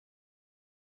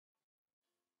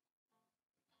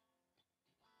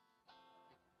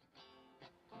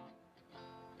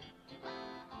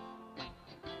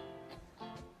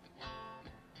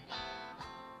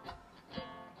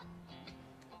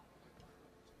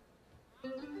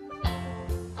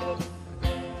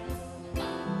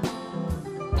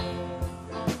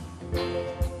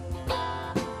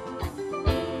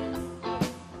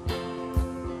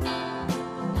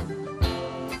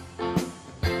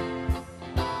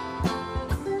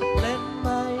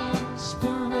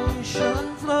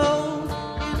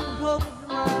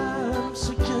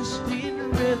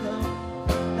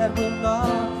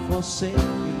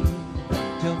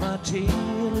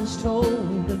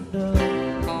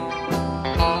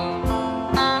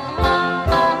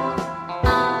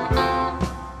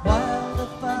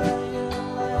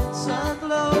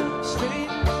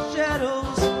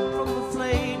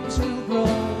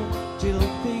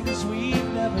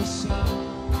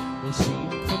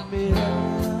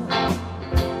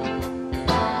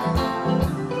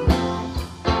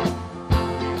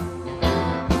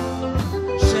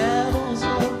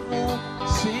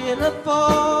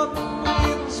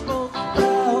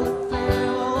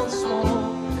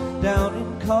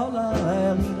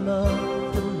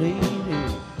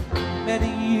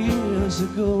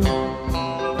years ago.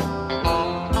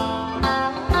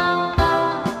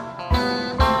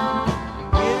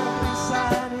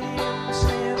 Beside him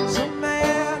stands a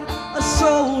man, a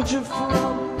soldier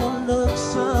from the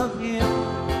looks of him,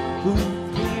 who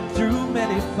came through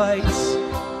many fights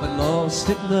but lost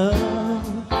at love.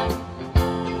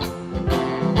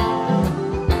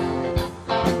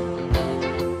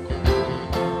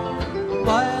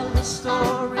 While the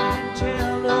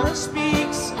storyteller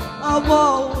speaks, a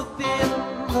wall within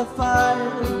the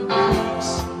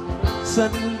fireplace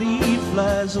suddenly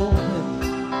flies open,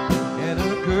 and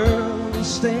a girl is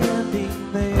standing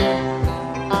there.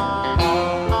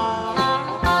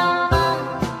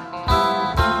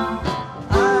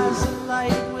 Eyes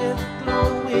alight with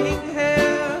glowing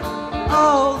hair,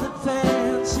 all that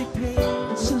fancy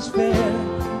paints is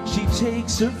fair. She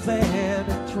takes her fan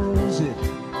and throws it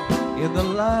in the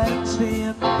lion's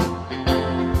den.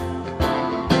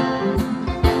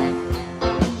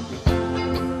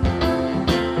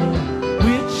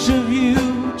 Which of you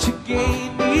to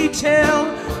gain me tell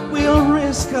will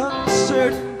risk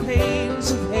uncertain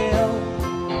pains of hell?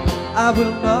 I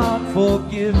will not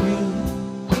forgive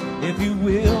you if you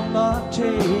will not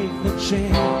take the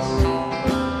chance.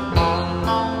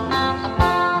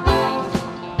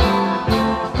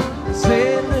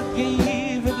 Sailor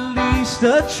gave at least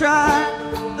a try,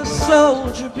 the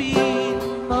soldier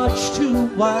being much too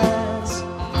wise.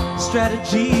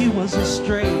 Strategy was a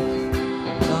straight,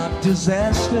 not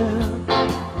disaster.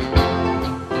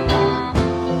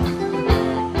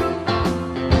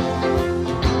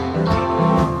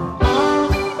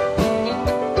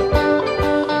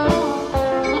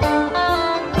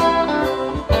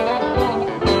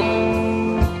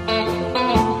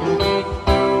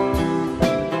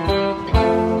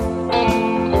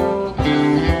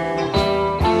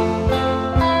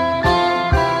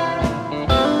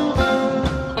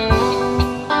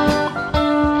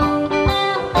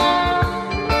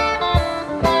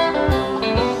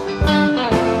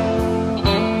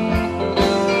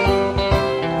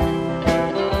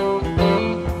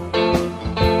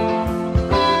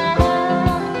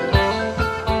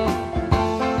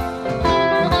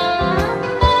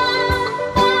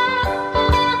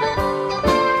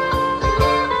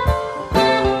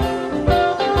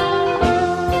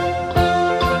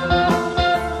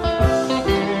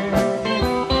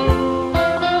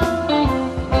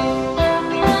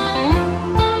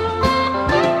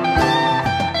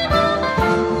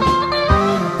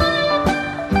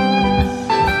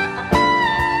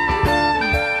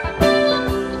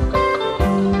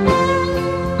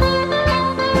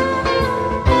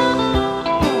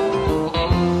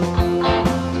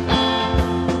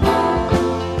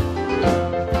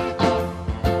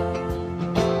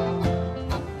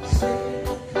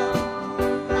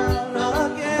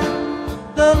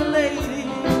 The lady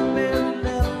Mary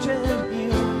left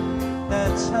him,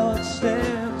 that's how it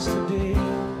stands today.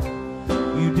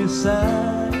 You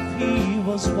decide if he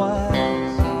was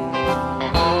wise.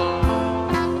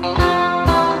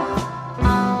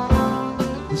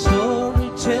 The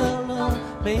storyteller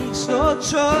makes no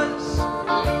choice,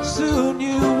 soon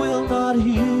you will not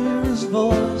hear his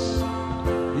voice.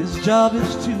 His job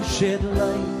is to shed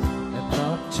light and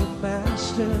not to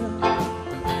master.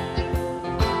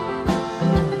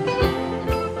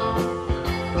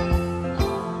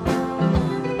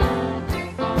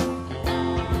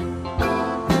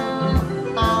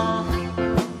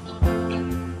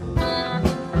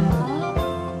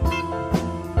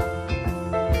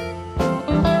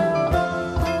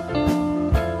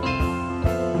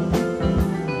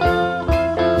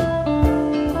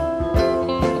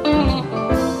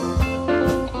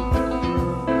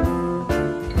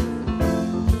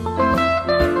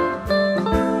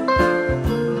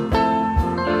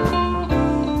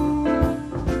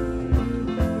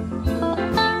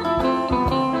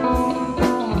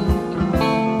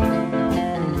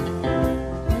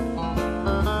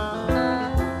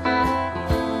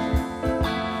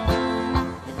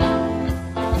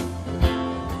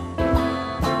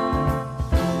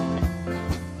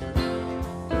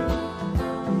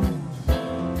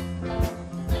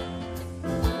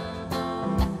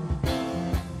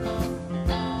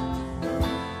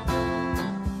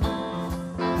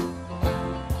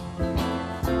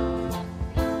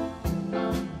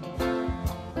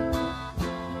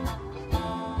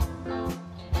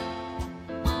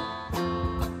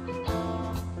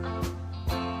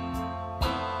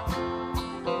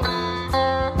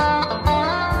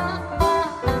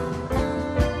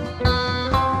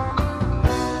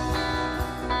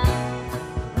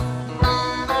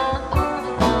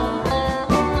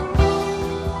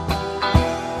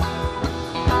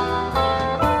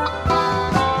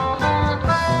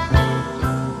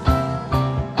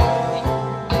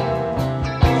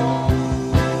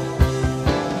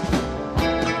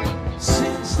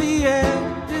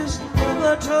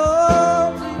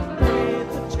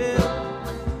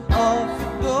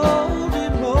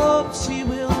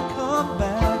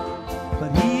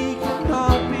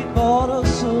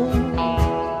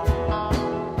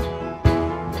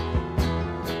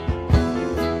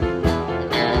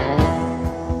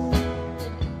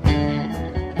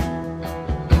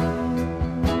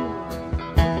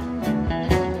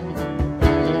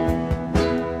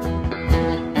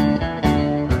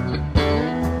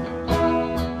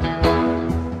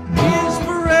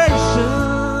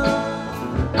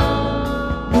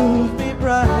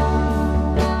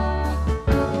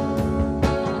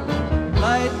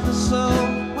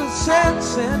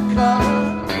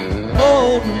 fire,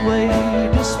 hold away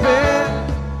despair.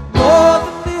 More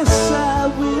than this I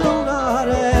will not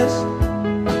ask,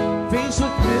 faced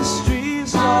with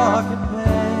mysteries dark and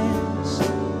past.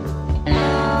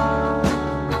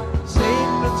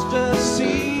 Statements just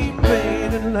seem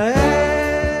vain and last.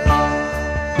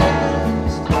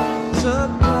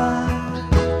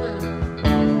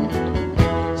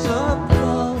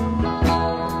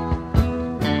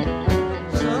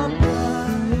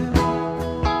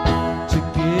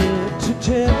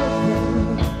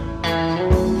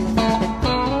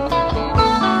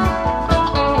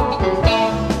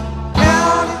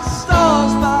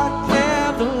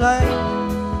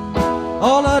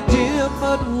 All are dim,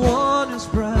 but one is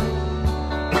bright.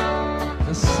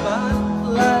 The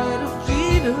smiling light of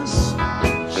Venus,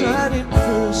 shining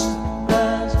first,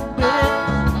 rising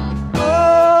next.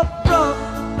 Oh, from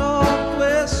the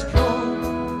northwest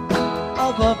corner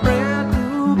of a brand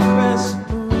new crescent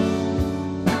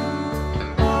moon,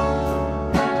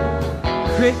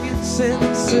 crickets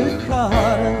and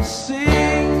cicadas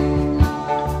sing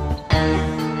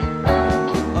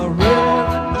a rare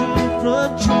and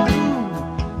different tune.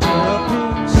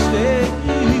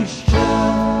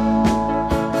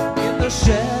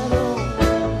 Shadow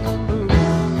of the moon,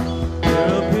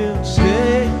 Terrapin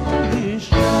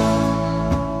station,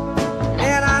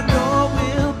 and I know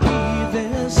we'll be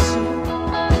there soon.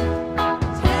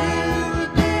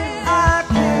 I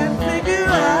can't figure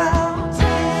out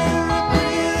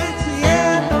it's the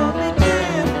end of the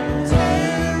beginning.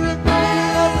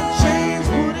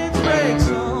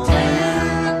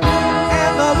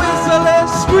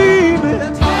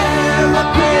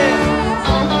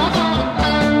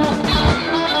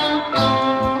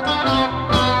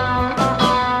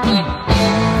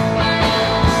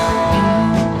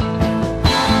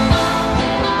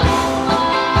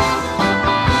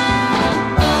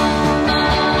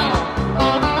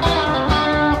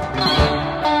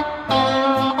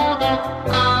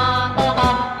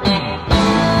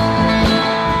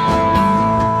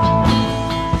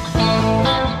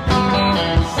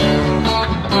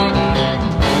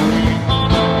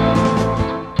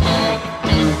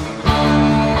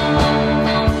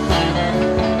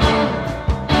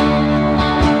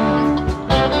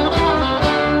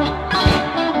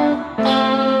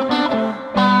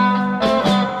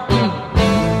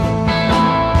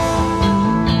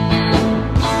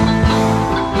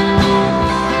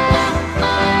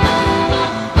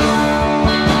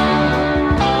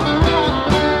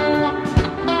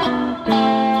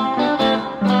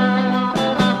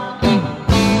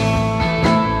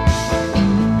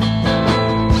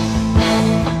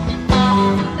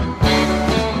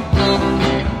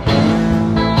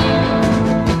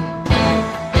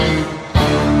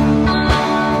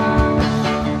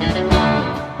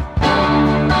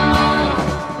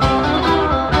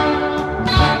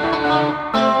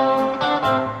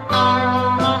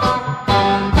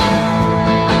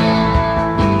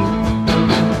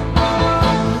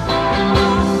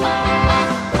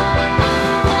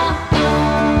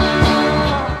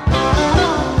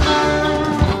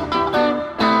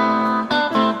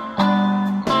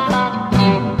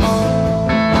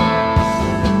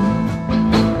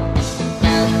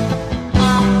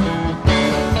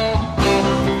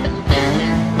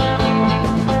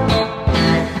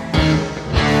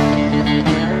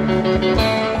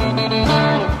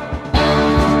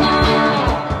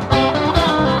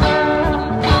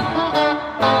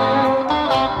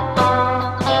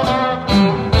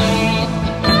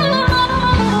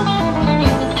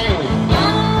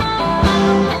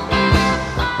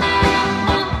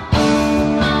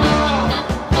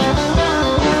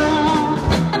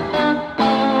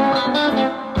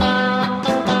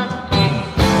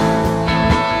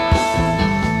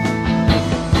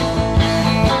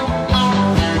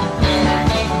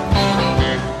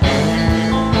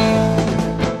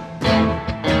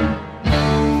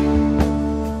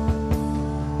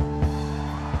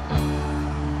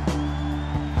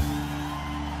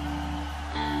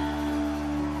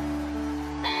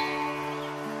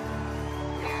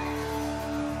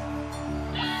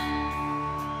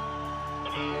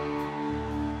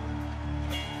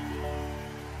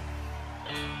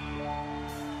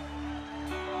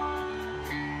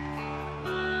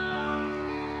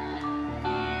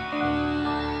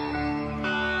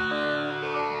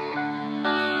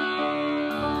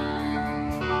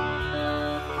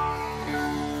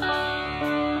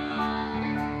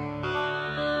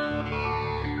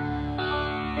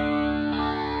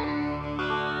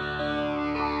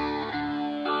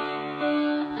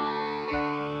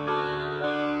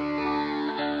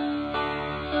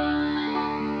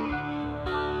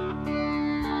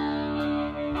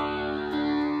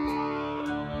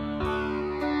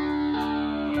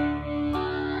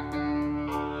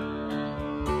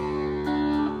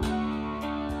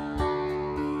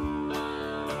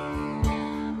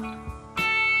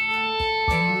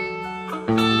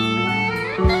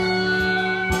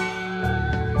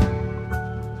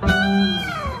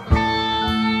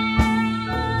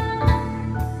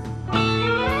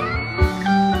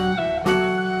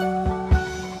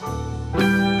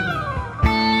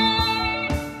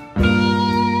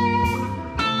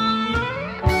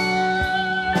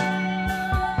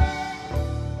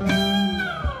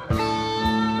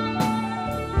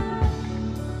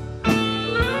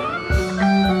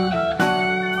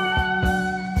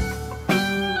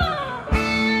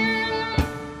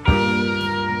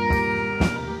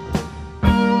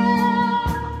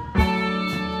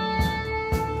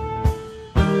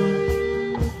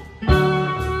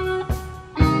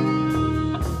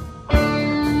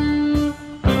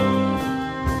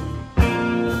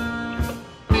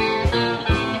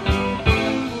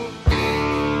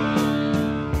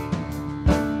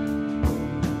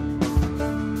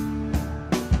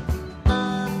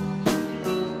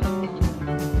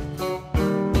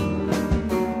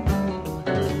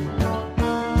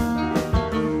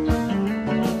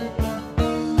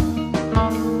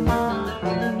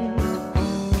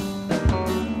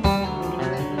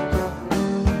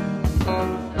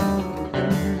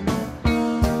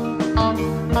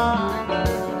 Bye.